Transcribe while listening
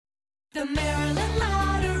The Maryland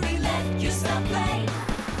Lottery let you stop playing.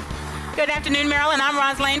 Good afternoon, Maryland. I'm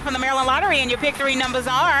Roz Lane from the Maryland Lottery, and your pick three numbers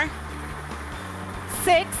are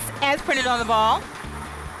 6, as printed on the ball.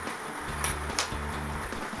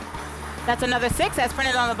 That's another 6, as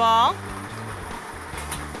printed on the ball.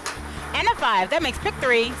 And a 5. That makes pick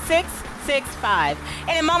three 6, 6, 5.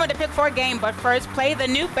 In a moment to pick for a game, but first play the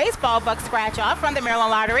new baseball buck scratch off from the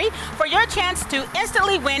Maryland Lottery for your chance to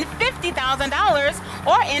instantly win $50,000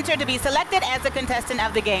 or enter to be selected as a contestant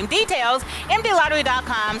of the game. Details,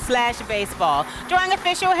 mdlottery.com/baseball. Drawing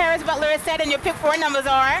official Harris Butler is set, and your pick four numbers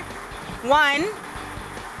are 1,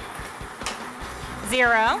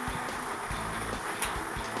 0,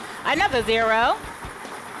 another 0,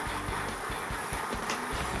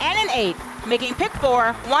 and an 8, making pick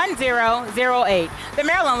four 1008. The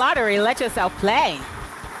Maryland Lottery, let yourself play.